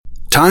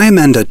Time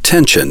and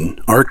attention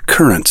are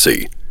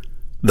currency.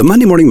 The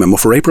Monday Morning Memo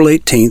for April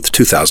 18th,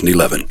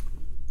 2011.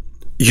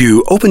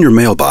 You open your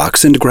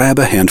mailbox and grab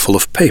a handful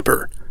of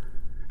paper.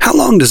 How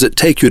long does it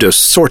take you to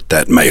sort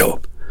that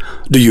mail?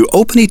 Do you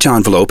open each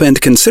envelope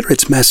and consider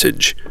its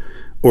message?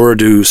 Or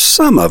do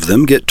some of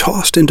them get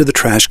tossed into the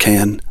trash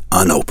can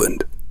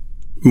unopened?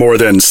 More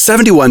than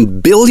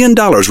 $71 billion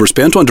were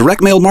spent on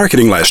direct mail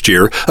marketing last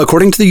year,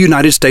 according to the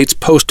United States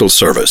Postal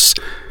Service.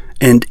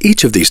 And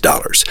each of these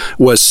dollars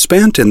was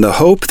spent in the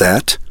hope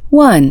that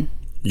 1.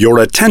 Your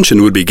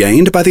attention would be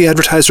gained by the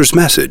advertiser's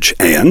message,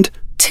 and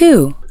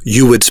 2.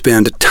 You would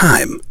spend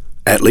time,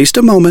 at least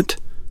a moment,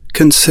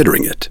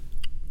 considering it.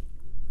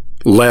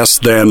 Less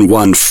than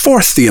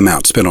 1/4 the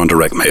amount spent on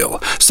direct mail,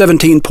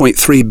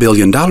 $17.3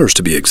 billion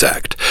to be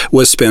exact,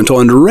 was spent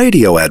on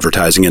radio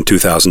advertising in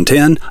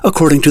 2010,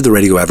 according to the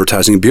Radio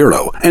Advertising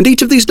Bureau. And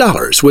each of these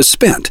dollars was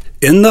spent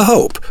in the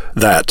hope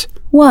that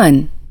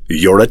 1.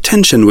 Your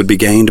attention would be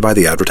gained by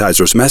the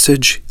advertiser's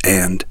message,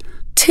 and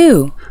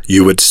 2.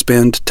 You would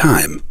spend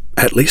time,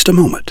 at least a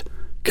moment,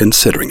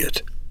 considering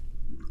it.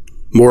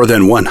 More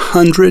than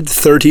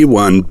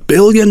 $131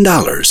 billion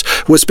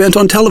was spent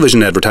on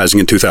television advertising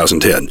in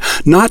 2010,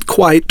 not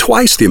quite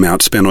twice the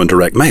amount spent on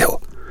direct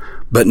mail,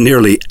 but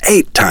nearly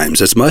 8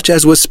 times as much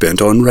as was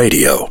spent on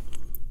radio.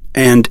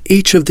 And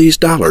each of these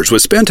dollars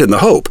was spent in the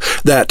hope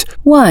that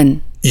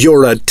 1.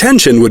 Your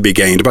attention would be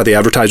gained by the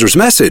advertiser's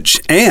message,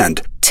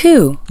 and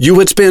 2. You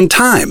would spend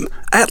time,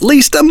 at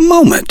least a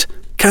moment,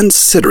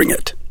 considering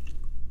it.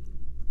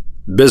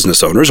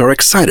 Business owners are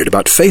excited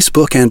about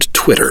Facebook and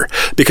Twitter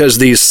because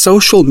these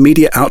social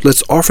media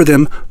outlets offer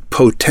them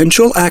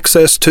potential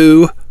access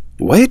to,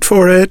 wait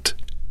for it,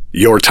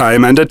 your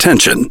time and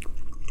attention.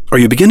 Are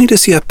you beginning to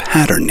see a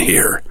pattern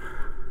here?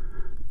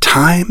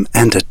 Time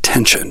and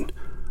attention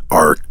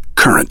are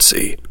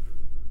currency.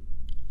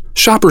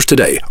 Shoppers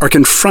today are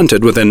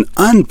confronted with an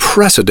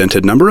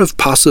unprecedented number of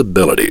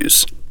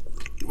possibilities.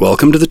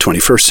 Welcome to the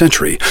 21st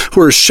century,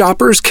 where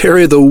shoppers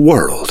carry the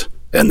world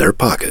in their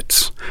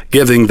pockets,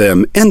 giving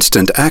them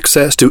instant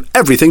access to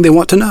everything they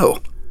want to know.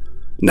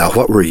 Now,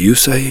 what were you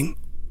saying?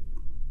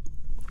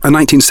 A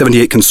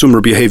 1978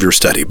 consumer behavior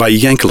study by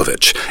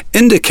Yankelovich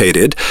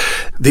indicated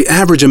the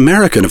average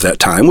American of that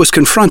time was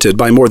confronted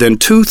by more than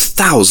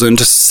 2,000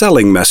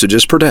 selling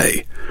messages per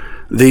day.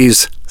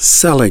 These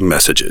selling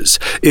messages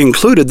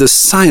included the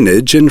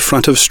signage in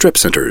front of strip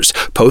centers,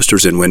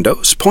 posters in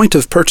windows,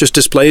 point-of-purchase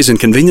displays in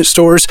convenience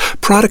stores,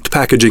 product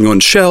packaging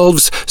on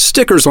shelves,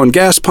 stickers on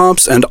gas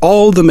pumps, and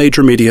all the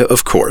major media,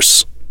 of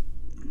course.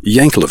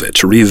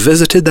 Yankelovich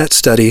revisited that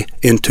study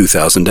in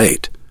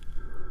 2008.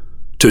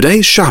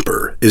 Today's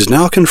shopper is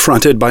now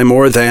confronted by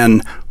more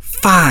than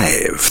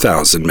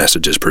 5,000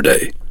 messages per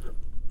day.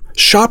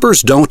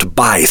 Shoppers don't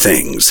buy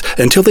things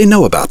until they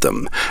know about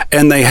them,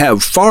 and they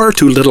have far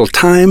too little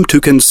time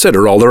to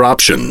consider all their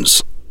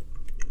options.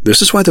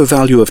 This is why the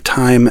value of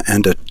time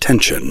and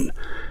attention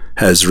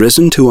has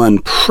risen to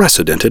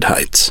unprecedented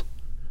heights.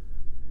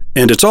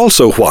 And it's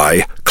also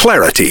why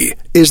clarity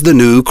is the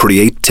new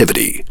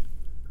creativity.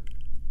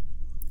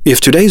 If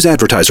today's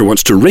advertiser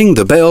wants to ring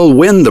the bell,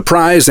 win the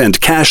prize,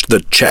 and cash the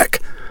check,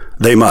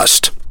 they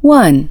must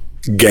 1.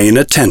 Gain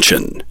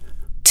attention,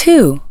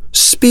 2.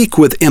 Speak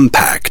with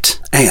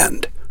impact,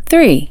 and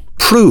 3.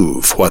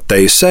 Prove what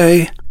they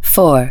say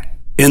 4.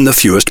 In the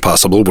fewest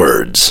possible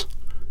words.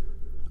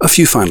 A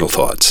few final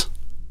thoughts.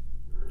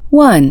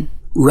 1.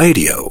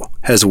 Radio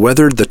has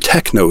weathered the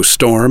techno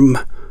storm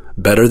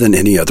better than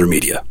any other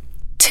media.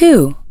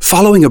 2.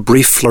 Following a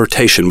brief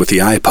flirtation with the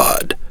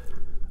iPod,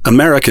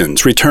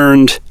 Americans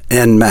returned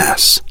en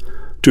masse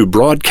to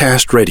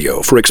broadcast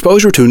radio for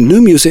exposure to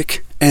new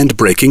music and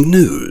breaking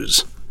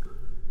news.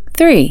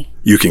 3.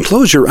 You can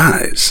close your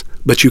eyes,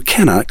 but you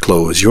cannot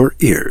close your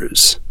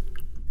ears.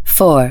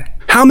 4.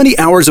 How many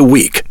hours a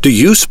week do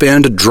you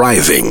spend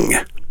driving?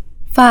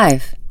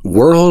 5.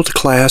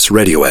 World-class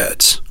radio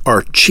ads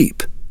are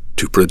cheap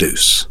to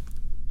produce.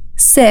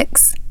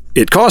 6.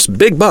 It costs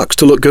big bucks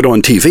to look good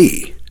on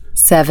TV.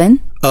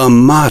 7. A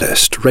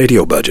modest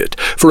radio budget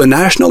for a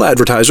national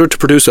advertiser to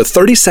produce a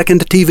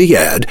 30-second TV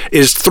ad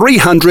is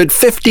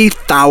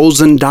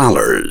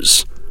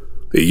 $350,000.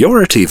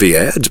 Your TV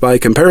ads, by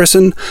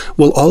comparison,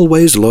 will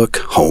always look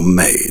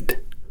homemade.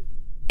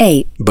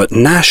 8. But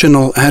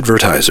national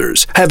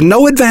advertisers have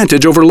no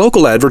advantage over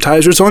local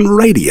advertisers on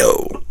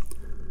radio.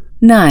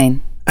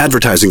 9.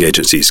 Advertising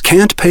agencies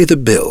can't pay the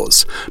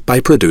bills by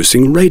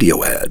producing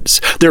radio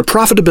ads. Their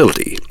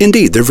profitability,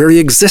 indeed their very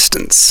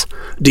existence,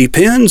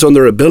 depends on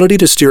their ability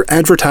to steer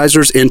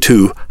advertisers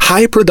into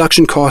high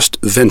production cost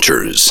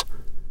ventures,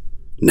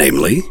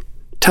 namely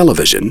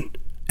television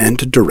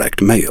and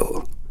direct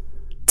mail.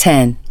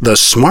 10. The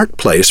smart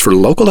place for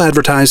local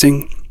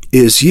advertising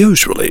is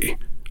usually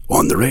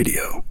on the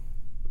radio.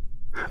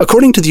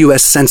 According to the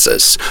U.S.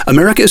 Census,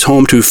 America is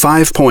home to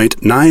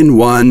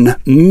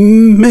 5.91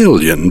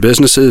 million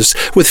businesses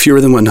with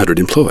fewer than 100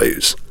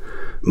 employees.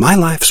 My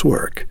life's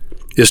work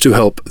is to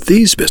help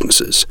these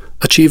businesses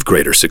achieve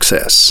greater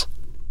success.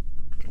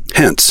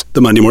 Hence,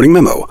 the Monday Morning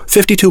Memo,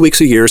 52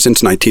 weeks a year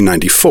since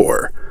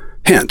 1994.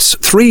 Hence,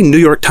 3 New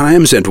York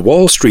Times and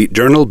Wall Street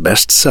Journal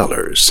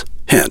bestsellers.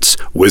 Hence,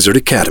 Wizard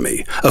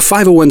Academy, a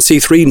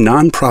 501c3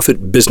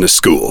 nonprofit business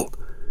school.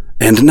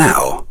 And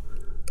now,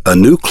 a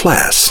new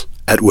class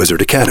at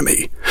Wizard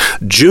Academy.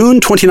 June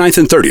 29th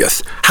and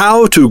 30th,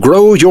 How to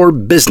Grow Your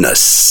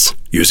Business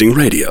Using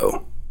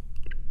Radio.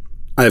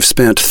 I have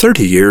spent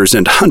 30 years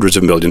and hundreds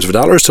of millions of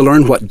dollars to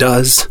learn what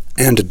does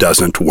and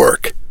doesn't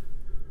work.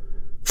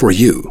 For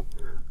you,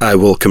 I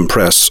will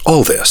compress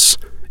all this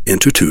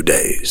into 2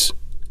 days.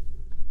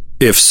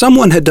 If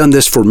someone had done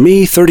this for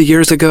me 30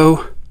 years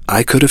ago,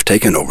 I could have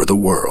taken over the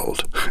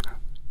world.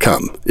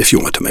 Come if you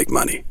want to make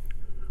money.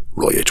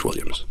 Roy H.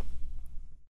 Williams.